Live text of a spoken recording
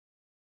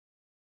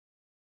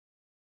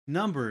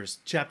Numbers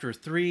chapter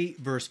 3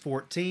 verse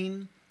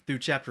 14 through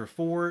chapter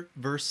 4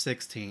 verse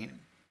 16.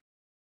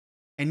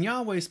 And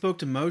Yahweh spoke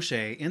to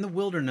Moshe in the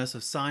wilderness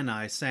of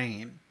Sinai,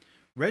 saying,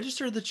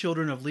 Register the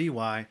children of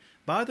Levi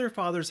by their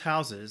fathers'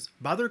 houses,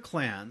 by their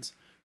clans.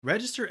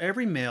 Register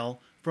every male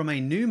from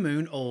a new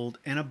moon old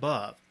and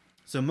above.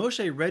 So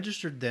Moshe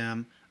registered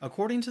them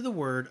according to the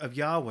word of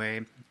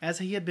Yahweh as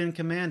he had been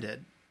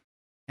commanded.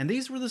 And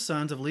these were the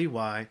sons of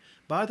Levi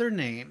by their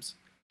names,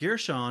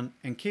 Gershon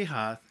and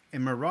Kehath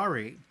and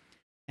Merari.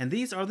 And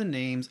these are the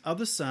names of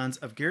the sons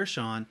of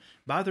Gershon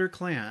by their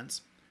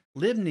clans,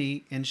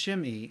 Libni and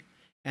Shimei,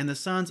 and the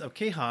sons of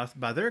Kehath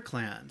by their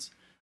clans,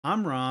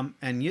 Amram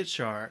and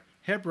Yitshar,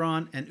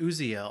 Hebron and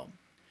Uziel.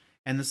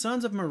 And the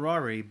sons of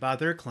Merari by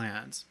their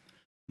clans,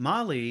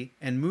 Mali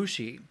and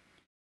Mushi.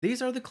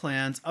 These are the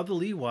clans of the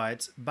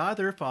Levites by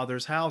their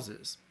fathers'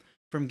 houses.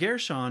 From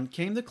Gershon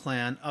came the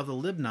clan of the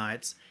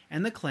Libnites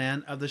and the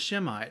clan of the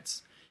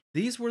Shemites.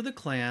 These were the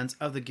clans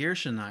of the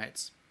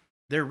Gershonites.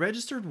 Their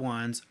registered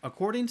ones,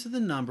 according to the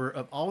number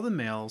of all the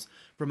males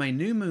from a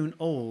new moon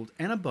old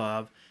and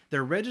above,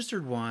 their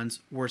registered ones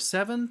were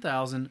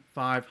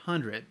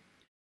 7,500.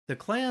 The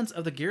clans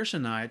of the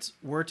Gershonites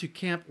were to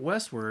camp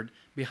westward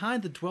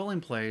behind the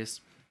dwelling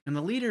place, and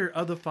the leader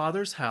of the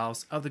father's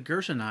house of the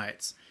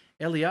Gershonites,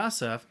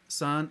 Eliasaph,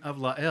 son of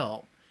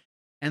Lael.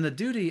 And the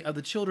duty of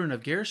the children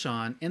of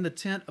Gershon in the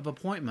tent of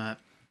appointment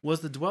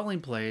was the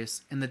dwelling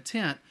place, and the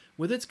tent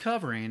with its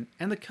covering,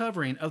 and the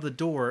covering of the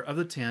door of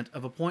the tent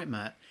of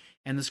appointment,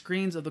 and the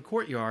screens of the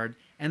courtyard,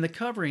 and the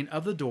covering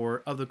of the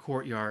door of the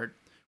courtyard,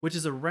 which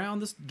is around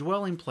the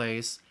dwelling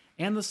place,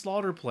 and the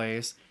slaughter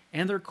place,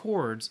 and their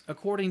cords,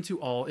 according to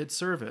all its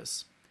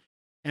service.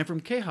 And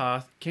from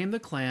Kehath came the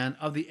clan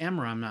of the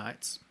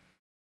Amramites,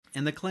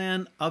 and the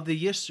clan of the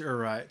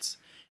Yishurites,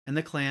 and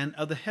the clan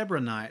of the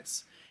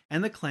Hebronites,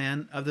 and the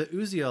clan of the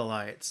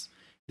Uzielites.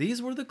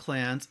 These were the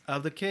clans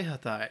of the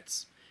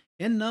Kehathites.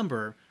 In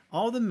number,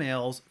 all the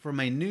males from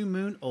a new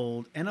moon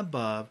old and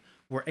above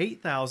were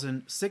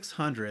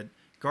 8,600,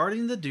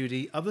 guarding the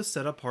duty of the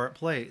set-apart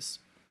place.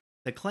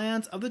 The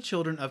clans of the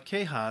children of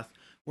Kehath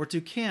were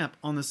to camp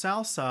on the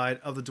south side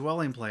of the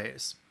dwelling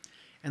place.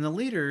 And the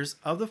leaders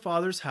of the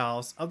father's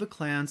house of the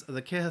clans of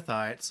the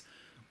Kehathites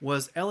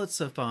was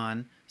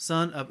Elitzaphan,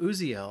 son of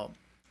Uziel.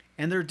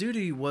 And their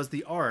duty was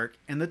the ark,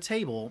 and the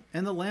table,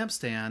 and the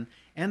lampstand,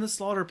 and the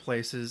slaughter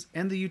places,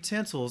 and the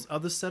utensils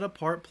of the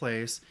set-apart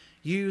place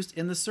used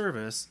in the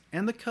service,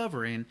 and the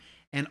covering,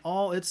 and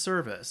all its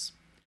service.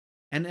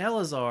 And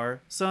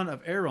Eleazar, son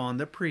of Aaron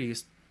the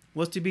priest,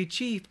 was to be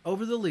chief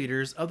over the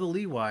leaders of the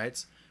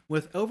Levites,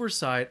 with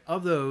oversight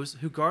of those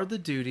who guard the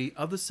duty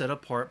of the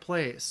set-apart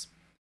place.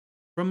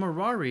 From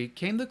Merari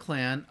came the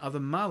clan of the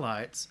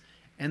Malites,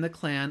 and the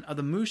clan of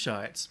the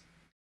Mushites.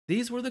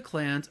 These were the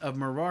clans of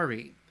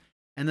Merari.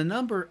 And the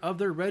number of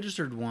their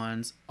registered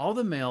ones, all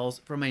the males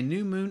from a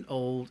new moon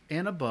old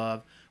and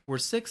above, were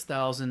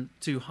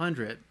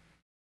 6,200.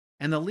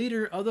 And the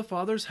leader of the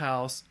father's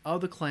house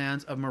of the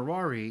clans of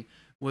Merari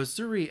was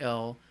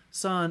Zuriel,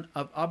 son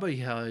of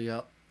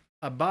Abihail.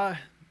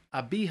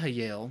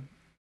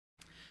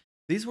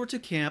 These were to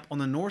camp on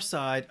the north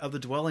side of the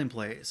dwelling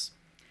place.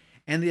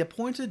 And the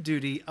appointed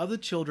duty of the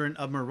children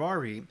of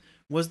Merari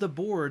was the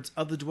boards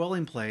of the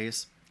dwelling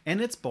place, and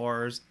its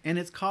bars, and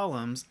its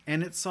columns,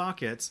 and its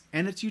sockets,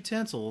 and its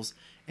utensils,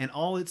 and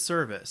all its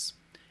service,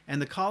 and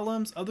the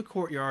columns of the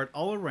courtyard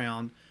all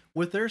around,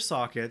 with their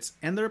sockets,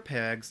 and their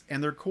pegs,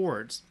 and their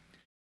cords.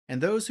 And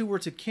those who were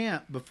to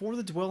camp before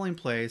the dwelling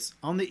place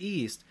on the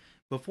east,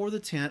 before the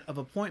tent of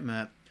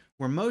appointment,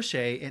 were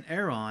Moshe and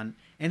Aaron,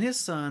 and his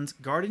sons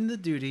guarding the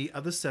duty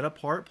of the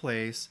set-apart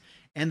place,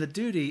 and the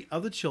duty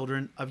of the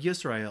children of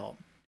Israel.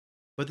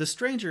 But the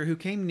stranger who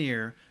came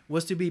near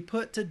was to be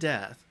put to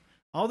death.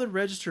 All the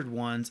registered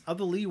ones of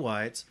the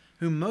Levites,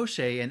 whom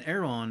Moshe and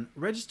Aaron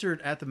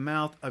registered at the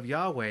mouth of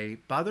Yahweh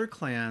by their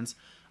clans,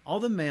 all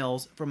the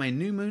males from a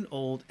new moon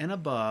old and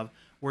above,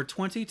 were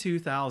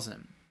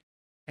 22,000.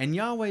 And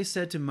Yahweh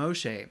said to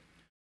Moshe,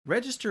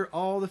 Register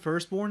all the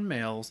firstborn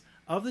males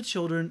of the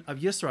children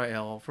of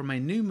Israel from a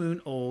new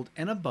moon old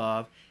and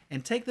above,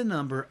 and take the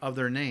number of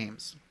their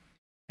names.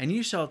 And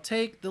you shall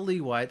take the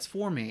Levites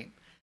for me.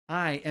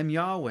 I am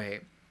Yahweh.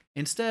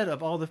 Instead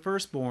of all the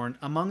firstborn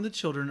among the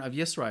children of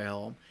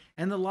Israel,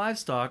 and the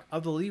livestock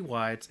of the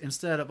Levites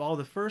instead of all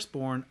the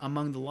firstborn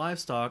among the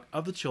livestock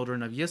of the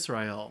children of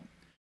Israel.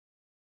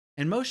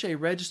 And Moshe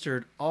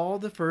registered all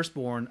the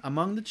firstborn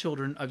among the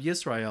children of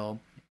Israel,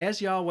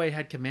 as Yahweh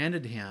had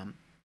commanded him,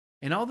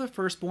 and all the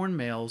firstborn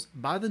males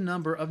by the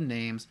number of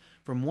names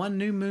from one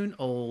new moon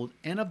old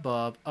and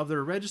above of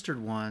their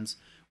registered ones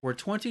were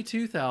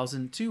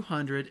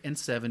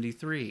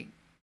 22,273.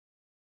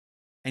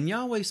 And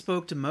Yahweh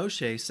spoke to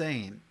Moshe,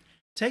 saying,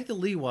 Take the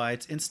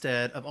Levites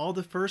instead of all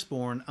the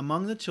firstborn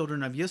among the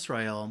children of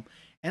Israel,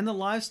 and the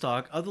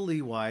livestock of the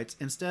Levites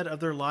instead of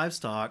their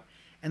livestock,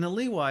 and the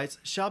Levites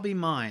shall be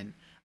mine.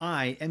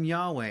 I am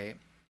Yahweh.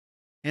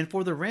 And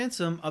for the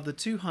ransom of the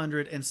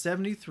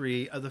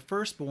 273 of the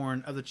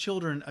firstborn of the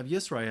children of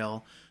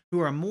Israel,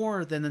 who are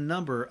more than the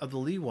number of the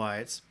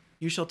Levites,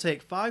 you shall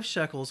take 5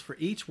 shekels for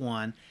each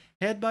one,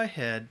 head by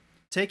head.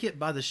 Take it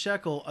by the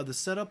shekel of the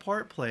set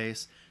apart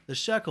place, the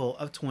shekel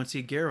of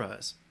 20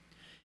 gerahs.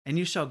 And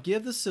you shall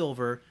give the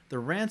silver, the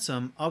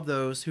ransom of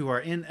those who are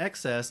in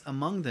excess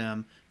among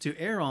them, to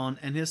Aaron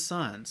and his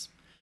sons.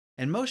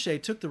 And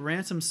Moshe took the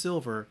ransom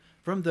silver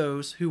from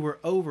those who were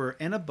over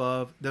and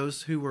above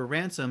those who were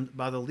ransomed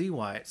by the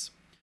Levites.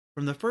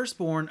 From the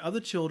firstborn of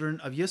the children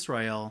of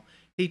Israel,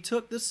 he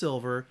took the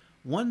silver,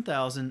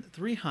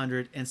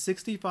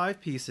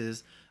 1,365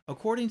 pieces,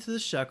 according to the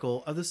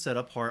shekel of the set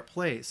apart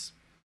place.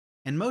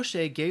 And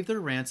Moshe gave the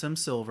ransom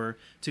silver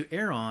to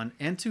Aaron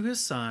and to his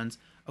sons,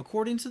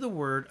 according to the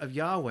word of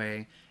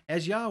Yahweh,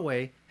 as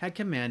Yahweh had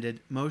commanded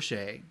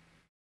Moshe.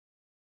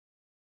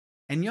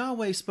 And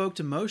Yahweh spoke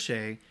to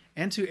Moshe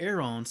and to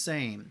Aaron,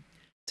 saying,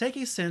 Take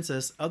a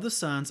census of the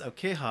sons of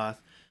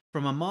Kehath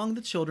from among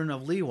the children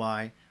of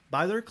Levi,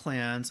 by their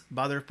clans,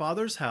 by their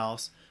father's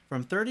house,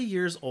 from 30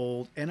 years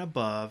old and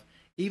above,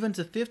 even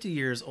to 50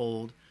 years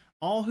old,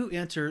 all who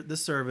enter the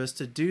service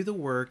to do the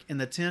work in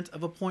the tent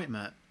of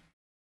appointment.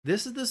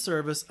 This is the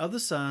service of the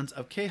sons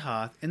of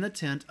Kehath in the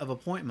tent of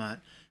appointment,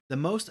 the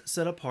most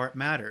set apart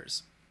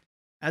matters.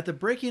 At the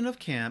breaking of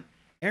camp,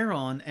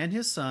 Aaron and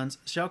his sons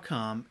shall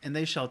come, and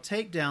they shall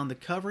take down the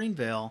covering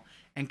veil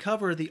and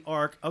cover the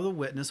ark of the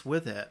witness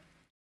with it,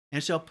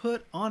 and shall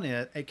put on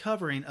it a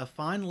covering of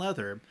fine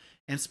leather,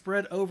 and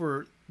spread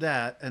over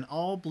that an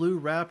all blue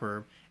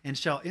wrapper, and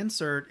shall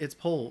insert its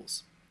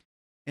poles.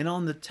 And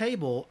on the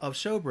table of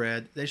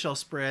showbread they shall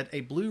spread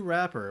a blue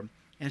wrapper,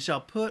 and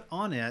shall put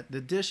on it the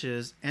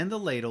dishes, and the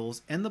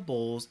ladles, and the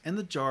bowls, and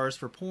the jars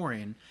for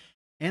pouring,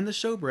 and the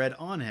showbread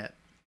on it.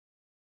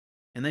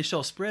 And they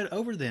shall spread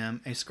over them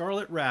a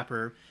scarlet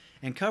wrapper,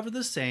 and cover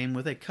the same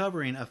with a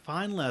covering of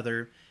fine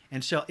leather,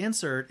 and shall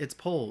insert its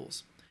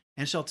poles.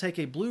 And shall take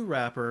a blue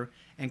wrapper,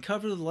 and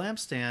cover the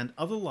lampstand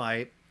of the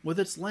light, with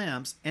its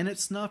lamps, and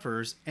its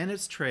snuffers, and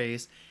its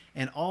trays,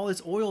 and all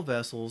its oil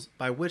vessels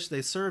by which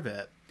they serve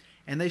it.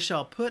 And they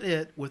shall put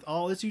it with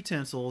all its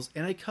utensils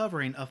in a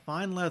covering of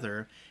fine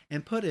leather,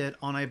 and put it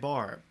on a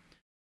bar.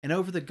 And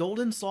over the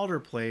golden slaughter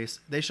place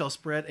they shall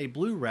spread a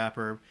blue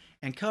wrapper,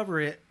 and cover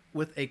it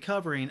with a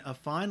covering of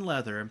fine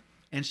leather,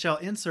 and shall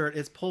insert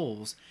its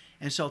poles,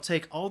 and shall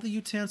take all the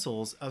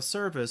utensils of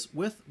service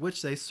with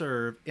which they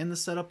serve in the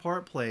set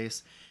apart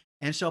place,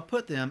 and shall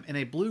put them in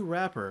a blue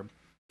wrapper,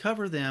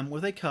 cover them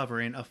with a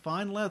covering of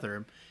fine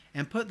leather,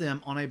 and put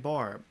them on a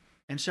bar,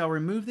 and shall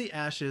remove the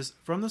ashes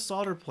from the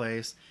slaughter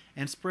place,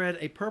 and spread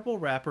a purple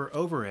wrapper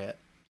over it,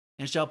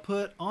 and shall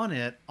put on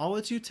it all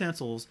its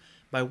utensils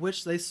by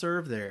which they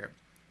serve there,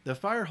 the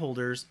fire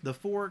holders, the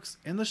forks,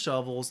 and the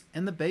shovels,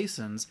 and the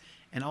basins,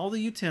 and all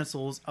the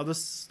utensils of the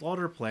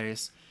slaughter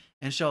place,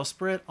 and shall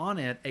spread on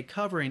it a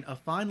covering of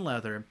fine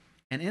leather,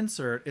 and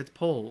insert its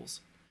poles.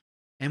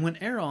 And when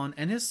Aaron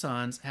and his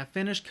sons have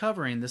finished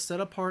covering the set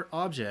apart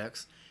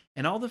objects,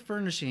 and all the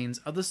furnishings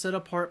of the set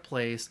apart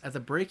place at the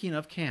breaking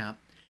of camp,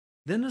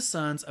 then the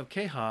sons of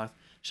Kehath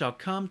shall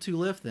come to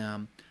lift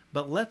them,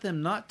 but let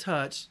them not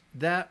touch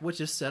that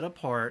which is set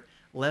apart,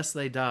 lest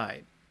they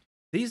die.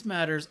 These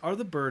matters are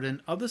the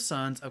burden of the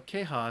sons of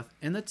Kehath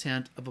in the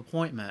tent of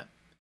appointment.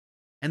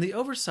 And the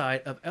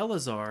oversight of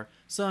Eleazar,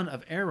 son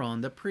of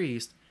Aaron the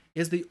priest,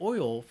 is the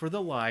oil for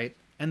the light,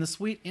 and the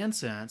sweet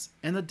incense,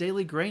 and the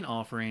daily grain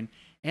offering,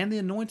 and the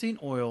anointing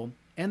oil,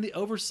 and the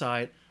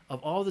oversight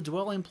of all the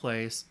dwelling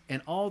place,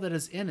 and all that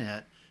is in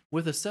it,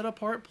 with the set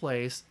apart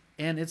place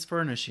and its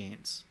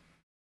furnishings.